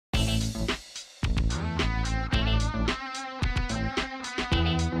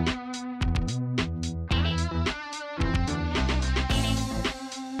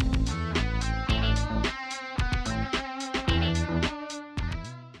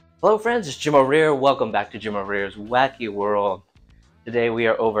Hello friends, it's Jim O'Rear. Welcome back to Jim O'Rear's Wacky World. Today we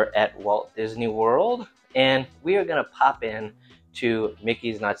are over at Walt Disney World and we are going to pop in to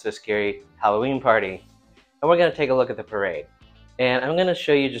Mickey's Not So Scary Halloween Party. And we're going to take a look at the parade. And I'm going to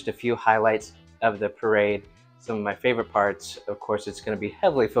show you just a few highlights of the parade, some of my favorite parts. Of course, it's going to be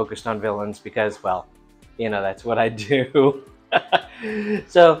heavily focused on villains because, well, you know, that's what I do.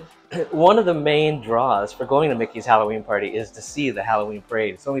 So, one of the main draws for going to Mickey's Halloween Party is to see the Halloween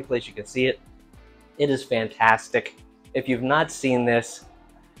Parade. It's the only place you can see it. It is fantastic. If you've not seen this,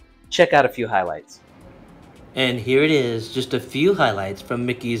 check out a few highlights. And here it is, just a few highlights from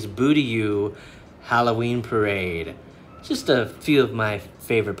Mickey's Boo-to-You Halloween Parade. Just a few of my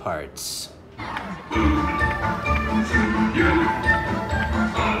favorite parts.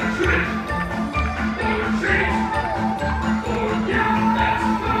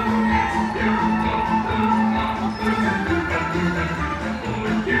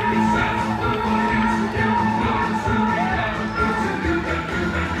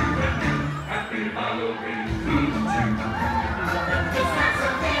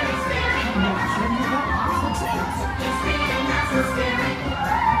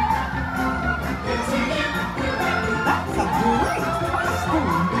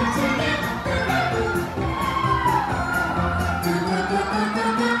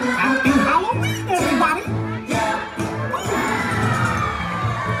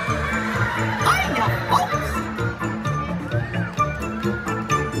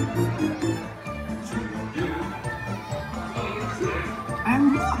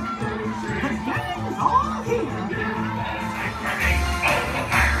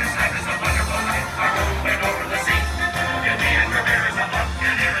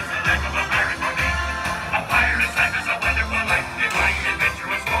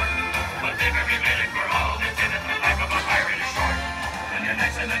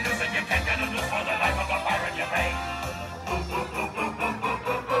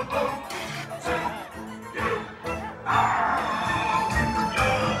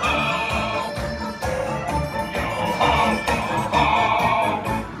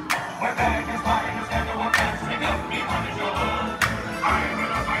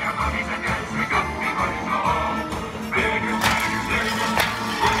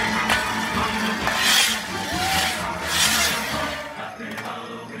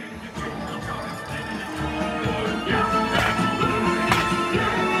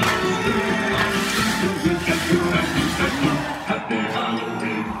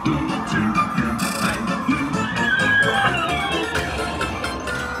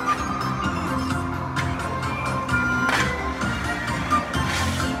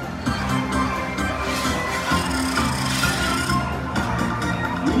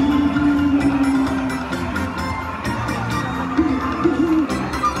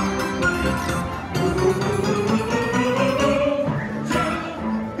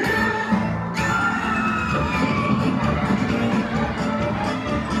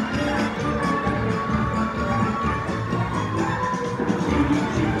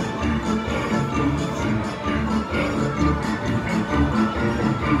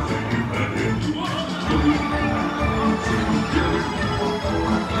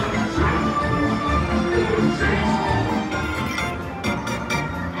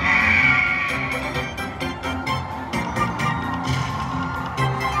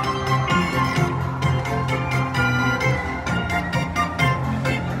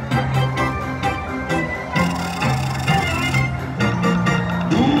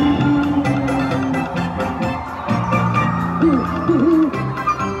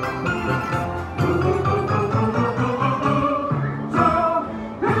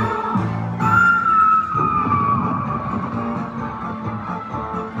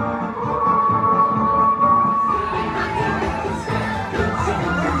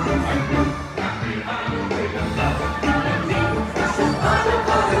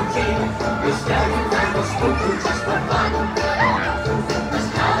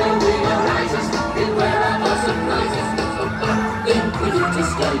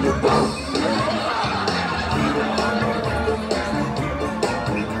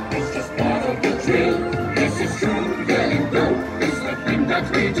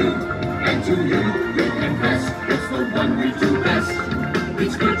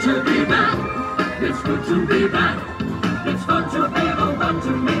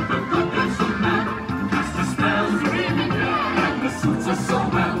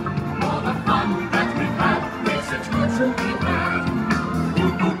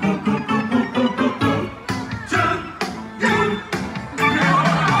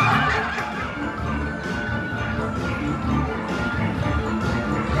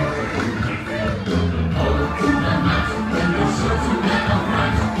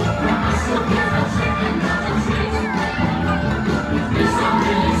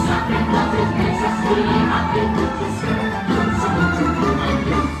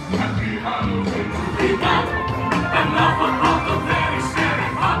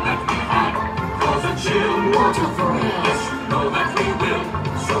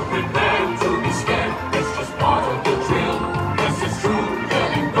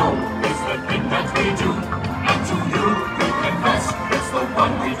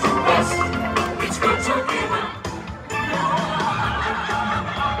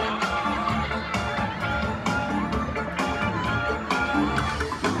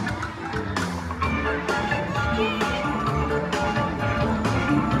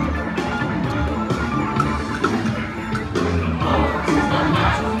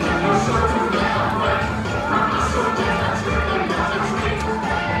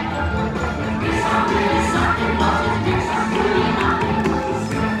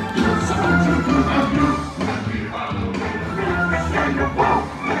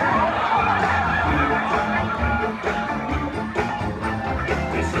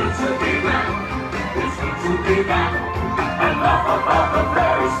 began. And laugh about the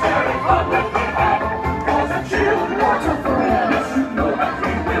very scary fun that we had. For the chilled water yes, you know that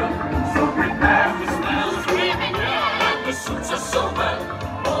we will. So prepare. The smells screaming and the suits are so well.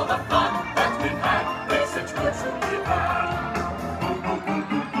 All the fun that we've had, there's such good to be had.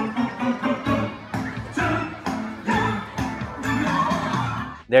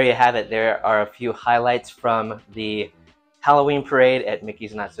 There you have it. There are a few highlights from the Halloween parade at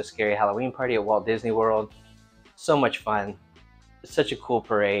Mickey's Not So Scary Halloween Party at Walt Disney World. So much fun. It's such a cool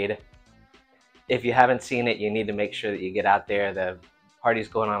parade. If you haven't seen it, you need to make sure that you get out there. The party's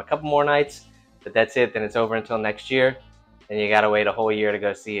going on a couple more nights, but that's it. Then it's over until next year, and you gotta wait a whole year to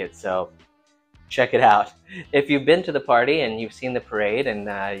go see it. So check it out. If you've been to the party and you've seen the parade and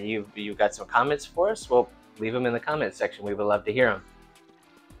you've got some comments for us, well, leave them in the comments section. We would love to hear them.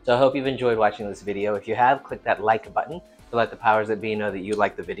 So I hope you've enjoyed watching this video. If you have, click that like button to let the powers that be know that you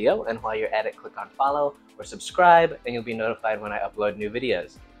like the video. And while you're at it, click on follow or subscribe, and you'll be notified when I upload new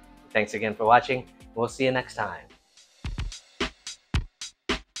videos. Thanks again for watching. We'll see you next time.